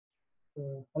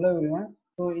Hello everyone.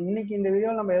 So இன்னைக்கு இந்த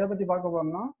வீடியோல நம்ம எதை பத்தி பார்க்க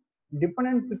போறோம்னா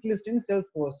டிபெண்டன்ட் பிக் லிஸ்ட் இன்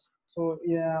Salesforce. ஸோ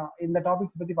இந்த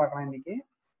டாபிக்ஸ் பத்தி பார்க்கலாம் இன்னைக்கு.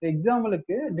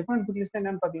 எக்ஸாம்பிளுக்கு டிபெண்டன்ட் பிக் லிஸ்ட்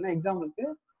என்னன்னு பார்த்தீங்கன்னா, எக்ஸாம்பிளுக்கு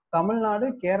தமிழ்நாடு,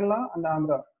 கேரளா அண்ட்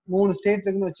ஆந்திரா 3 ஸ்டேட்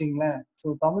இருக்குன்னு வச்சுங்களேன்.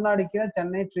 ஸோ தமிழ்நாடு கீழே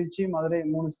சென்னை, திருச்சி, மதுரை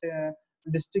 3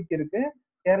 டிஸ்ட்ரிக்ட் இருக்கு.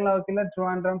 கேரளாவுக்கு கீழே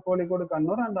திருவாண்டம், கோழிக்கோடு,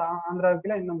 கண்ணூர் அண்ட் ஆந்திராவுக்கு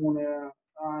கீழே இன்னும் 3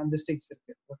 டிஸ்ட்ரிக்ட்ஸ்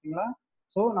இருக்கு. ஓகேங்களா?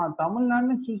 ஸோ நான்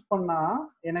தமிழ்நாடுன்னு சூஸ் பண்ணா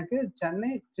எனக்கு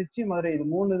சென்னை, திருச்சி, மதுரை இது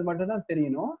 3 இது மட்டும் தான்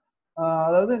தெரியணும்.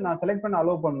 அதாவது நான் செலக்ட் பண்ண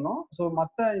அலோவ் பண்ணணும். ஸோ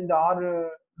மற்ற இந்த 6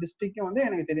 டிஸ்ட்ரிக்டும் வந்து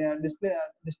எனக்கு தெரியும்,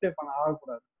 டிஸ்பிளே பண்ண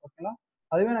ஆகக்கூடாது. ஓகேங்களா?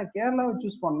 அதுவே நான் கேரளாவை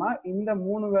சூஸ் பண்ணா இந்த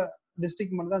 3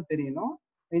 டிஸ்ட்ரிக்ட் மட்டும் தான் தெரியணும்.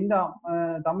 இந்த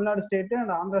Tamil Nadu state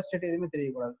and Andhra state எதுவுமே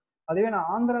தெரியக்கூடாது. அதுவே நான்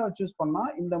ஆந்திராவை சூஸ் பண்ணா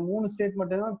இந்த 3 ஸ்டேட்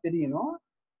மட்டும் தான் தெரியணும்.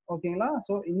 ஓகேங்களா?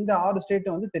 ஸோ இந்த 6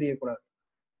 ஸ்டேட் வந்து தெரியக்கூடாது.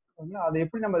 ஓகேங்களா? அதை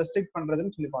எப்படி நம்ம ரெஸ்ட்ரிக்ட்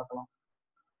பண்றதுன்னு சொல்லி பார்க்கலாம்.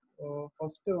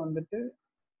 ஃபர்ஸ்ட் வந்துட்டு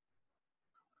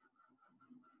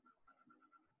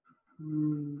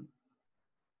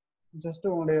ஜஸ்ட்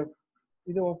உங்களுடைய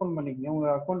இது ஓபன் பண்ணிக்கங்க, உங்க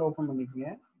அக்கௌண்ட் ஓபன் பண்ணிக்கங்க.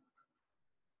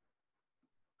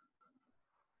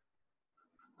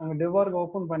 உங்க டிவார்க்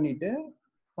ஓபன் பண்ணிட்டு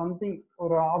சம்திங்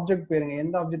ஒரு ஆப்ஜெக்ட் போயிருங்க.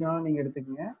 எந்த ஆப்ஜெக்ட் வேணாலும் நீங்க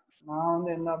எடுத்துக்கங்க. நான்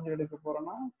வந்து எந்த ஆப்ஜெக்ட் எடுக்க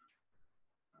போறேன்னா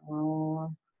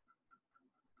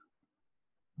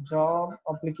ஜாப்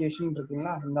அப்ளிகேஷன்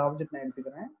இருக்குங்களா, இந்த ஆப்ஜெக்ட் நான்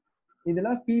எடுத்துக்கிறேன். இதுல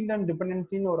ஃபீல்ட் அண்ட்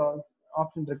டிபெண்டன்சின்னு ஒரு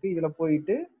ஆப்ஷன் இருக்கு. இதுல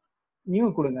போயிட்டு நியூ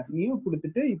கொடுங்க. நியூ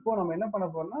கொடுத்துட்டு இப்போ நம்ம என்ன பண்ண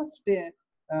போறோம்னா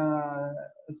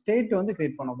ஸ்டேட் வந்து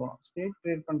கிரியேட் பண்ண போறோம். ஸ்டேட்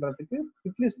கிரியேட் பண்றதுக்கு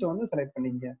பிக் லிஸ்ட் வந்து செலக்ட்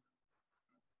பண்ணிக்கங்க.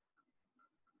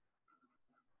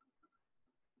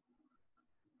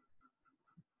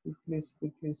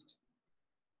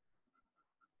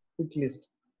 பிக் லிஸ்ட்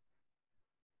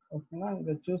ஓகேங்களா?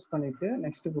 இதை சூஸ் பண்ணிட்டு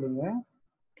நெக்ஸ்ட் கொடுங்க.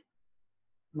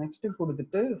 நெக்ஸ்ட்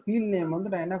கொடுத்துட்டு ஃபீல்ட் நேம்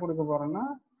வந்து நான் என்ன கொடுக்க போறேன்னா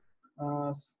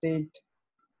ஸ்டேட்னு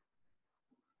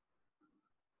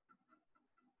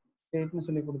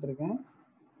சொல்லி கொடுத்துருக்கேன்.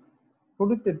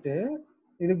 கொடுத்துட்டு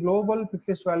இது குளோபல் பிக்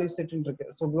லிஸ்ட் வேல்யூ செட்னு இருக்கு.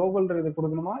 ஸோ குளோபல் இது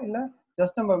கொடுக்கணுமா இல்ல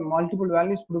ஜஸ்ட் நம்ம மல்டிபிள்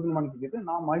வேல்யூஸ் கொடுக்கணுமான்னு கேக்குது.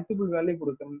 நான் மல்டிபிள் வேல்யூ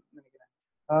கொடுக்கணும்னு நினைக்கிறேன்.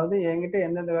 அதாவது என்கிட்ட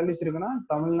எந்தெந்த வேல்யூஸ் இருக்குன்னா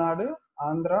தமிழ்நாடு,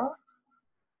 ஆந்திரா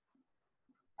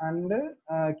அண்டு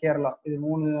கேரளா, இது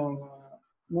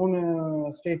 3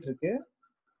 ஸ்டேட் இருக்கு.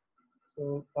 ஸோ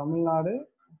தமிழ்நாடு,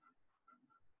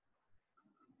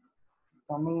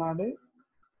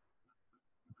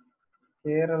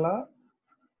 கேரளா,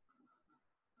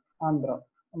 ஆந்திரா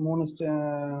 3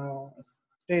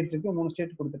 ஸ்டேட் இருக்கு. 3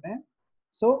 ஸ்டேட் கொடுத்துட்டேன்.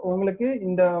 ஸோ உங்களுக்கு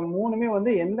இந்த 3மே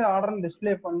வந்து எந்த ஆர்டர்ல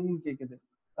டிஸ்பிளே பண்ணணும்னு கேக்குது.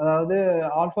 அதாவது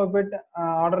ஆல்பாபெட்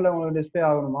ஆர்டர்ல உங்களுக்கு டிஸ்பிளே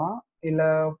ஆகணுமா இல்ல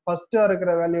ஃபர்ஸ்டா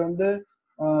இருக்கிற வேல்யூ வந்து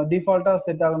டிஃபால்ட்டா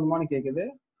செட் ஆகணுமான்னு கேக்குது.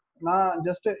 நான்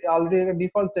ஜஸ்ட் ஆல்ரெடி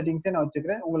டிஃபால்ட் செட்டிங்ஸே நான்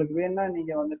வச்சுக்கிறேன். உங்களுக்கு வேணும்னா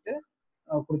நீங்க வந்துட்டு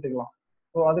கொடுத்துக்கலாம்.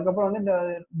 ஸோ அதுக்கப்புறம் வந்து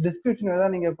டிஸ்கிரிப்ஷன்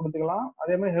ஏதாவது நீங்க கொடுத்துக்கலாம்.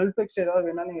 அதே மாதிரி ஹெல்ப் டெக்ஸ்ட் ஏதாவது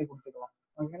வேணா நீங்க கொடுத்துக்கலாம்.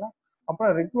 ஓகேங்களா?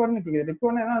 அப்புறம் ரெக்வயர்னு கேக்குது.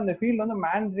 ரெக்வயர்னா அந்த ஃபீல்ட் வந்து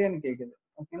மேண்டரியான்னு கேக்குது.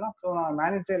 ஓகேங்களா? ஸோ நான்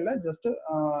மேண்டரி இல்லை, ஜஸ்ட்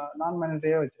நான்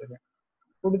மேண்டரியா வச்சிருக்கேன்.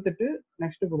 கொடுத்துட்டு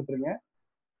நெக்ஸ்ட் கொடுத்துருங்க.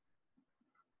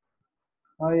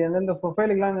 எந்தெந்த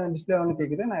ப்ரொஃபைலுக்குலாம் டிஸ்பிளே ஆகணும்னு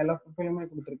கேக்குது. நான் எல்லா ப்ரொஃபைலுமே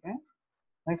கொடுத்துருக்கேன்.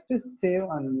 Next save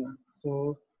and new. So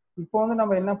இப்போ வந்து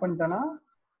நம்ம என்ன பண்ணிட்டோம்னா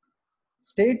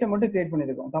ஸ்டேட்டை மட்டும் கிரியேட்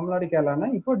பண்ணிருக்கோம், தமிழ்நாடு, கேரளான்னு.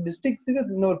 இப்போ டிஸ்ட்ரிக்ட்ஸுக்கு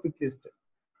இன்னொரு பிக் லிஸ்ட்.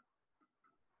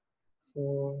 ஸோ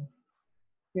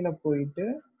கீழே போயிட்டு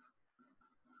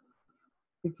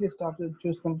பிக் லிஸ்ட் ஆப்ஷன்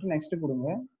சூஸ் பண்ணிட்டு நெக்ஸ்ட் கொடுங்க.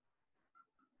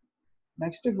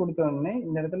 நெக்ஸ்ட் கொடுத்த உடனே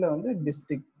இந்த இடத்துல வந்து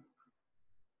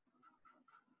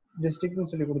டிஸ்ட்ரிக்ட்னு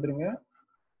சொல்லி கொடுத்துருங்க.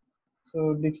 ஸோ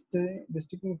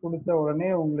டிஸ்ட்ரிக்ட்னு கொடுத்த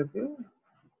உடனே உங்களுக்கு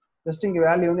ஜஸ்ட் இங்க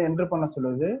வேல்யூ வந்து என்டர் பண்ண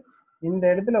சொல்லுது. இந்த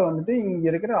இடத்துல வந்துட்டு இங்க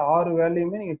இருக்கிற 6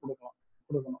 வேல்யூமே நீங்க கொடுக்கணும்.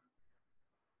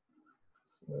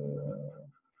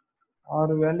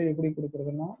 6 வேல்யூ எப்படி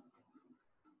கொடுக்கறதுன்னா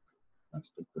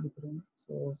நெக்ஸ்ட் கொடுத்துருங்க.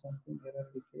 ஸோ சம்திங்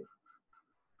எரர் இருக்கு.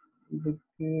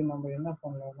 இதுக்கு நம்ம என்ன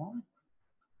பண்ணலாம்னா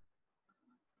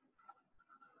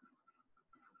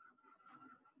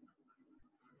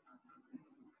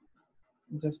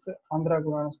ஜஸ்ட்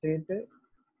ஆந்திராவுக்கான ஸ்டேட்டு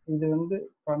இது வந்து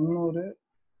கண்ணூர்,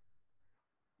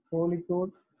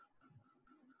 கோழிக்கோடு,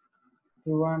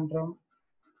 திருவாண்டம்,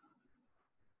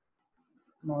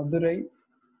 மதுரை,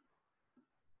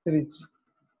 திருச்சி.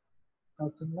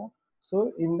 ஓகேங்களா? ஸோ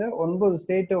இந்த 9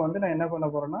 ஸ்டேட்டை வந்து நான் என்ன பண்ண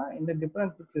போறேன்னா இந்த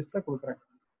டிஃபரெண்ட் பிக் லிஸ்ட்ல கொடுக்குறேன்.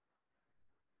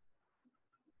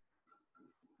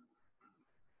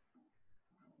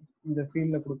 இந்த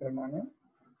ஃபீல்ட்ல கொடுக்குறேன் நான்.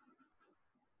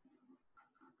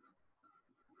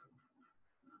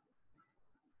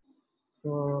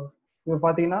 ஸோ இப்போ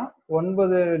பார்த்தீங்கன்னா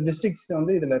 9 டிஸ்ட்ரிக்ட்ஸ்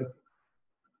வந்து இதுல இருக்கு.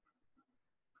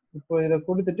 இப்போ இதை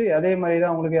கொடுத்துட்டு அதே மாதிரி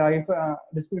தான் உங்களுக்கு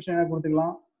டிஸ்கிரிப்ஷன் என்ன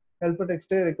கொடுத்துக்கலாம், ஹெல்ப்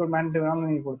டெக்ஸ்ட், ரெக்வயர்மெண்ட் வேணாலும்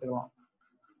நீங்க கொடுத்துக்கலாம்.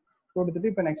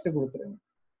 கொடுத்துட்டு இப்போ நெக்ஸ்ட் கொடுத்துருங்க.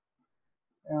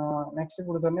 நெக்ஸ்ட்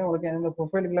கொடுத்தோடனே உங்களுக்கு எந்த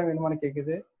ப்ரொஃபைலுக்குலாம் வேணுமான்னு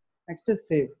கேட்குது. Next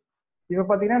save. இப்போ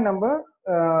பார்த்தீங்கன்னா நம்ம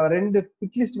ரெண்டு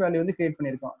பிக் லிஸ்ட் வேல்யூ வந்து கிரியேட்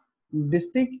பண்ணியிருக்கோம்.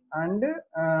 டிஸ்ட்ரிக்ட் அண்டு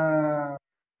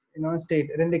இன்னொன்று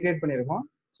ஸ்டேட் ரெண்டு கிரியேட் பண்ணியிருக்கோம்.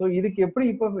 ஸோ இதுக்கு எப்படி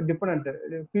இப்போ டிபெண்ட்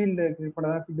ஃபீல்டு கிரியேட்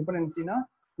பண்ணதா டிபெண்டன்சினா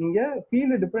இங்கே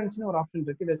ஃபீல்டு டிபெண்டன்சின்னு ஒரு ஆப்ஷன்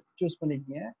இருக்கு. இதை சூஸ்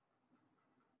பண்ணிக்கங்க.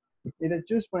 இதை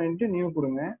சூஸ் பண்ணிட்டு நியூ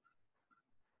கொடுங்க.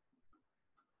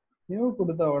 நியூ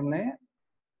கொடுத்த உடனே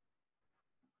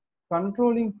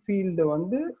கண்ட்ரோலிங் ஃபீல்டு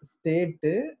வந்து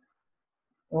ஸ்டேட்டு,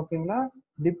 ஓகேங்களா,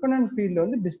 டிபெண்டன்ட் ஃபீல்டு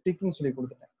வந்து டிஸ்ட்ரிக்ட்னு சொல்லி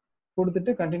கொடுத்துட்டேன்.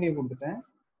 கொடுத்துட்டு கண்டினியூ கொடுத்துட்டேன்.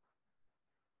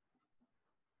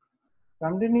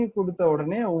 கண்டினியூ கொடுத்த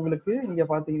உடனே உங்களுக்கு இங்க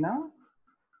பாத்தீங்கன்னா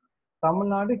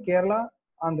தமிழ்நாடு, கேரளா,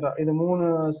 ஆந்திரா இது 3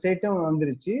 ஸ்டேட்டும்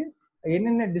வந்துருச்சு.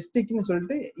 என்னென்ன டிஸ்ட்ரிக்ட்னு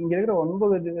சொல்லிட்டு இங்க இருக்கிற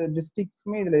 9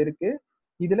 டிஸ்ட்ரிக்ட்ஸுமே இதுல இருக்கு.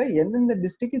 இதுல எந்தெந்த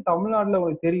டிஸ்ட்ரிக்ட் தமிழ்நாடுல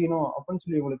உங்களுக்கு தெரியணும் அப்படின்னு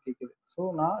சொல்லி உங்களுக்கு கேக்குது. ஸோ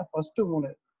நான் ஃபர்ஸ்ட்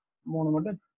மூணு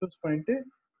மட்டும் சூஸ் பண்ணிட்டு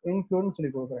இன்க்ளூட்னு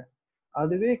சொல்லி கொடுக்குறேன்.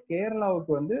 அதுவே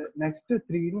கேரளாவுக்கு வந்து நெக்ஸ்ட்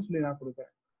 3ன்னு சொல்லி நான்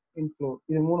கொடுக்குறேன் இன்க்ளூட்.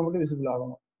 இது 3 மட்டும் விசிபிள்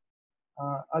ஆகணும்.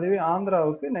 அதுவே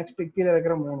ஆந்திராவுக்கு நெக்ஸ்ட் கீழே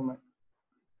இருக்கிற 3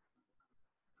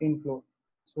 இன்க்ளூட்.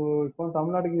 ஸோ இப்போ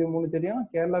தமிழ்நாட்டுக்கு இது 3 தெரியும்,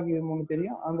 கேரளாவுக்கு இது 3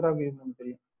 தெரியும், ஆந்திராவுக்கு இது 3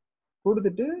 தெரியும்.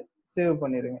 கொடுத்துட்டு சேவ்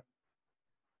பண்ணிடுங்க.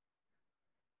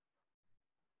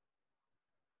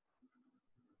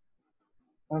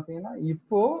 ஓகேங்களா.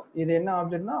 இப்போ இது என்ன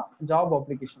ஆப்ஜெக்ட்னா ஜாப்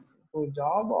அப்ளிகேஷன். இப்போ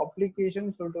ஜாப் அப்ளிகேஷன்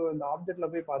சொல்லிட்டு இந்த ஆப்ஜெக்ட்ல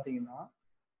போய் பார்த்தீங்கன்னா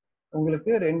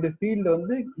உங்களுக்கு 2 ஃபீல்டு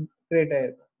வந்து கிரியேட்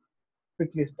ஆயிருக்கும்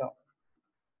பிக் லிஸ்டா.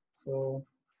 ஸோ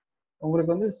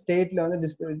உங்களுக்கு வந்து ஸ்டேட்ல வந்து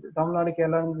டிஸ்பிளே தமிழ்நாடு,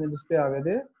 கேரளான்னு டிஸ்பிளே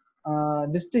ஆகுது.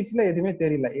 டிஸ்ட்ரிக்ட்ஸ்ல எதுவுமே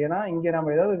தெரியல. ஏன்னா இங்க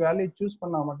நம்ம ஏதாவது வேல்யூ சூஸ்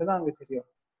பண்ணா மட்டும்தான் அங்க தெரியும்.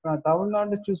 நான்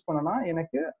தமிழ்நாடு சூஸ் பண்ணனா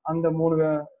எனக்கு அந்த 3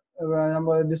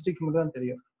 நம்ம டிஸ்ட்ரிக்ட் மட்டும் தான்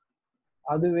தெரியும்.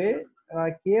 அதுவே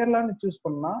கேரளான்னு சூஸ்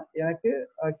பண்ணா எனக்கு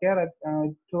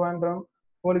திருவனந்தபுரம்,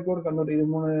 கோழிக்கோடு, கண்ணூர் இது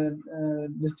 3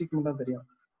 டிஸ்ட்ரிக்ட் மட்டும் தான் தெரியும்.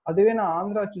 அதுவே நான்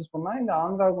ஆந்திரா சூஸ் பண்ணா இந்த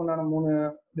ஆந்திராவுக்கு உண்டான 3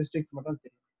 டிஸ்ட்ரிக்ட் மட்டும்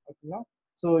தெரியும். ஓகேங்களா.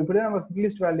 ஸோ இப்படிதான் நம்ம பிக்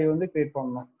லிஸ்ட் வேல்யூ வந்து கிரியேட்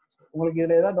பண்ணணும். உங்களுக்கு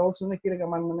இதுல ஏதாவது டவுட்ஸ் வந்து கீழே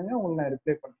கமெண்ட் பண்ணுங்க, உங்களுக்கு நான்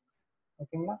ரிப்ளை பண்றேன்.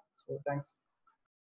 ஓகேங்களா. So thanks.